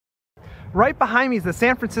Right behind me is the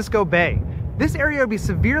San Francisco Bay. This area would be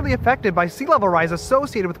severely affected by sea level rise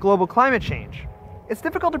associated with global climate change. It's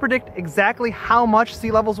difficult to predict exactly how much sea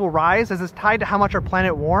levels will rise as it's tied to how much our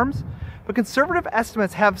planet warms, but conservative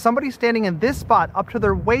estimates have somebody standing in this spot up to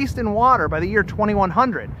their waist in water by the year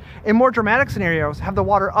 2100. In more dramatic scenarios, have the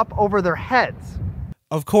water up over their heads.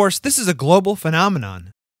 Of course, this is a global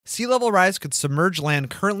phenomenon. Sea level rise could submerge land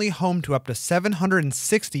currently home to up to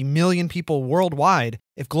 760 million people worldwide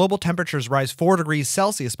if global temperatures rise 4 degrees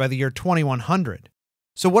Celsius by the year 2100.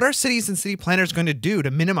 So what are cities and city planners going to do to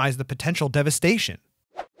minimize the potential devastation?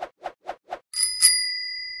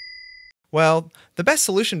 Well, the best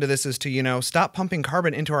solution to this is to, stop pumping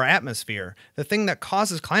carbon into our atmosphere, the thing that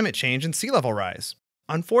causes climate change and sea level rise.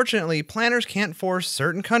 Unfortunately, planners can't force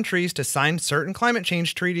certain countries to sign certain climate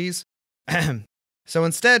change treaties. So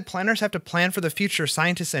instead, planners have to plan for the future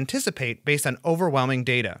scientists anticipate based on overwhelming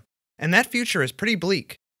data. And that future is pretty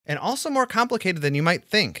bleak, and also more complicated than you might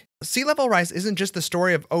think. Sea level rise isn't just the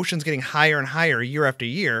story of oceans getting higher and higher year after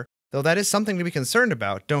year, though that is something to be concerned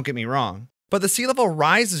about, don't get me wrong. But the sea level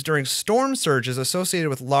rises during storm surges associated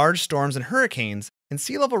with large storms and hurricanes, and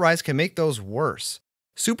sea level rise can make those worse.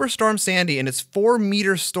 Superstorm Sandy and its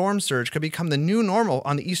 4-meter storm surge could become the new normal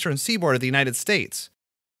on the eastern seaboard of the United States.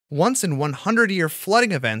 Once in 100-year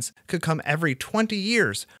flooding events could come every 20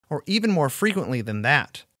 years, or even more frequently than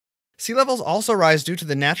that. Sea levels also rise due to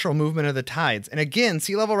the natural movement of the tides, and again,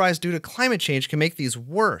 sea level rise due to climate change can make these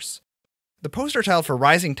worse. The poster child for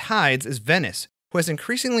rising tides is Venice, who has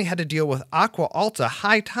increasingly had to deal with aqua alta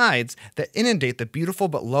high tides that inundate the beautiful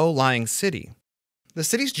but low-lying city. The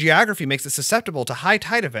city's geography makes it susceptible to high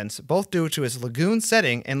tide events, both due to its lagoon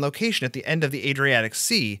setting and location at the end of the Adriatic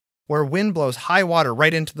Sea, where wind blows high water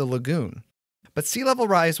right into the lagoon. But sea level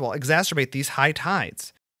rise will exacerbate these high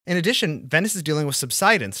tides. In addition, Venice is dealing with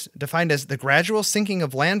subsidence, defined as the gradual sinking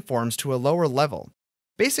of landforms to a lower level.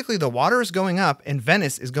 Basically, the water is going up and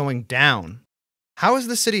Venice is going down. How is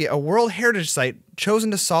the city, a World Heritage Site, chosen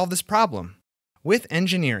to solve this problem? With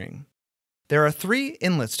engineering. There are 3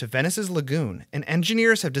 inlets to Venice's lagoon, and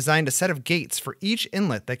engineers have designed a set of gates for each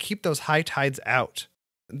inlet that keep those high tides out.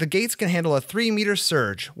 The gates can handle a 3-meter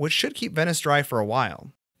surge, which should keep Venice dry for a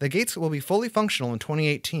while. The gates will be fully functional in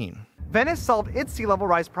 2018. Venice solved its sea level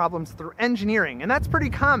rise problems through engineering, and that's pretty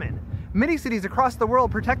common. Many cities across the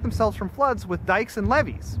world protect themselves from floods with dikes and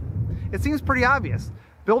levees. It seems pretty obvious.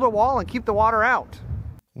 Build a wall and keep the water out.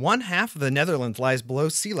 1/2 of the Netherlands lies below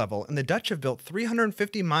sea level, and the Dutch have built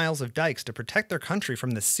 350 miles of dikes to protect their country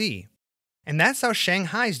from the sea. And that's how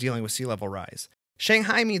Shanghai is dealing with sea level rise.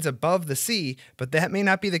 Shanghai means above the sea, but that may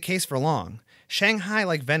not be the case for long. Shanghai,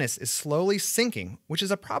 like Venice, is slowly sinking, which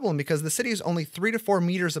is a problem because the city is only 3 to 4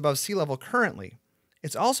 meters above sea level currently.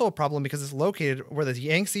 It's also a problem because it's located where the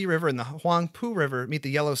Yangtze River and the Huangpu River meet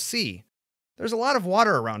the Yellow Sea. There's a lot of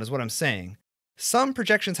water around, is what I'm saying. Some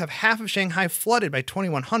projections have half of Shanghai flooded by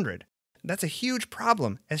 2100. That's a huge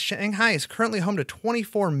problem, as Shanghai is currently home to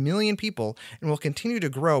 24 million people and will continue to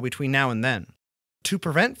grow between now and then. To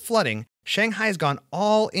prevent flooding, Shanghai has gone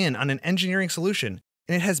all in on an engineering solution,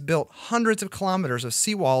 and it has built hundreds of kilometers of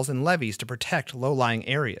seawalls and levees to protect low-lying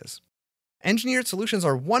areas. Engineered solutions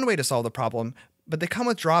are one way to solve the problem, but they come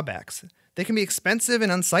with drawbacks. They can be expensive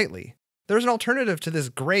and unsightly. There's an alternative to this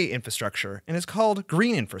gray infrastructure, and it's called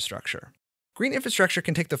green infrastructure. Green infrastructure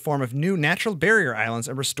can take the form of new natural barrier islands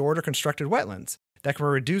and restored or constructed wetlands that can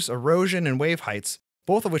reduce erosion and wave heights,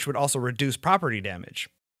 both of which would also reduce property damage.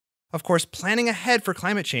 Of course, planning ahead for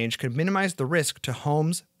climate change could minimize the risk to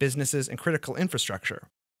homes, businesses, and critical infrastructure.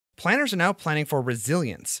 Planners are now planning for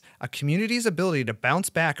resilience, a community's ability to bounce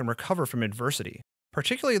back and recover from adversity,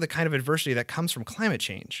 particularly the kind of adversity that comes from climate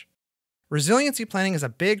change. Resiliency planning is a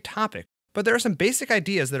big topic, but there are some basic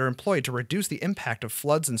ideas that are employed to reduce the impact of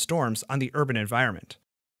floods and storms on the urban environment.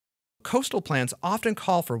 Coastal plans often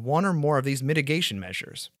call for one or more of these mitigation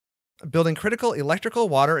measures. Building critical electrical,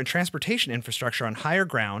 water, and transportation infrastructure on higher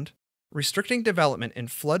ground, restricting development in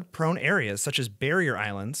flood-prone areas such as barrier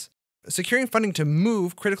islands, securing funding to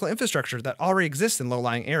move critical infrastructure that already exists in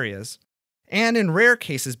low-lying areas, and in rare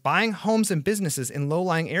cases, buying homes and businesses in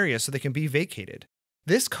low-lying areas so they can be vacated.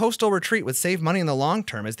 This coastal retreat would save money in the long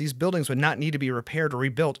term, as these buildings would not need to be repaired or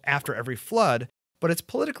rebuilt after every flood, but it's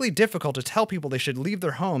politically difficult to tell people they should leave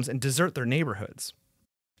their homes and desert their neighborhoods.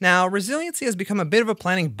 Now, resiliency has become a bit of a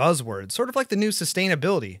planning buzzword, sort of like the new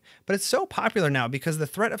sustainability, but it's so popular now because the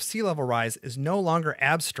threat of sea level rise is no longer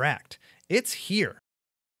abstract. It's here.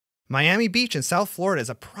 Miami Beach in South Florida is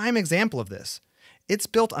a prime example of this. It's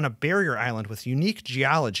built on a barrier island with unique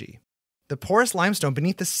geology. The porous limestone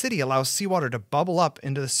beneath the city allows seawater to bubble up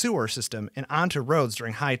into the sewer system and onto roads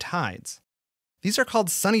during high tides. These are called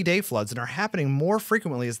sunny day floods and are happening more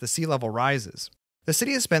frequently as the sea level rises. The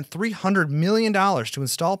city has spent $300 million to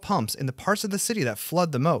install pumps in the parts of the city that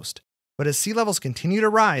flood the most, but as sea levels continue to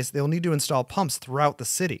rise, they will need to install pumps throughout the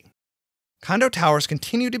city. Condo towers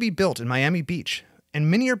continue to be built in Miami Beach, and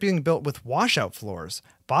many are being built with washout floors,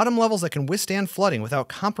 bottom levels that can withstand flooding without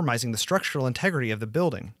compromising the structural integrity of the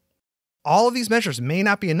building. All of these measures may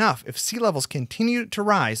not be enough if sea levels continue to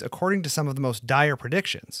rise according to some of the most dire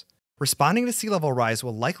predictions. Responding to sea level rise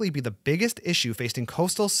will likely be the biggest issue facing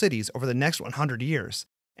coastal cities over the next 100 years,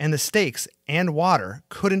 and the stakes and water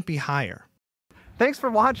couldn't be higher. Thanks for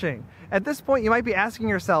watching. At this point, you might be asking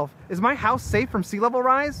yourself, is my house safe from sea level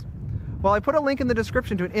rise? Well, I put a link in the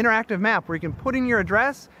description to an interactive map where you can put in your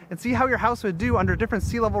address and see how your house would do under different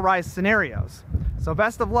sea level rise scenarios. So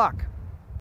best of luck.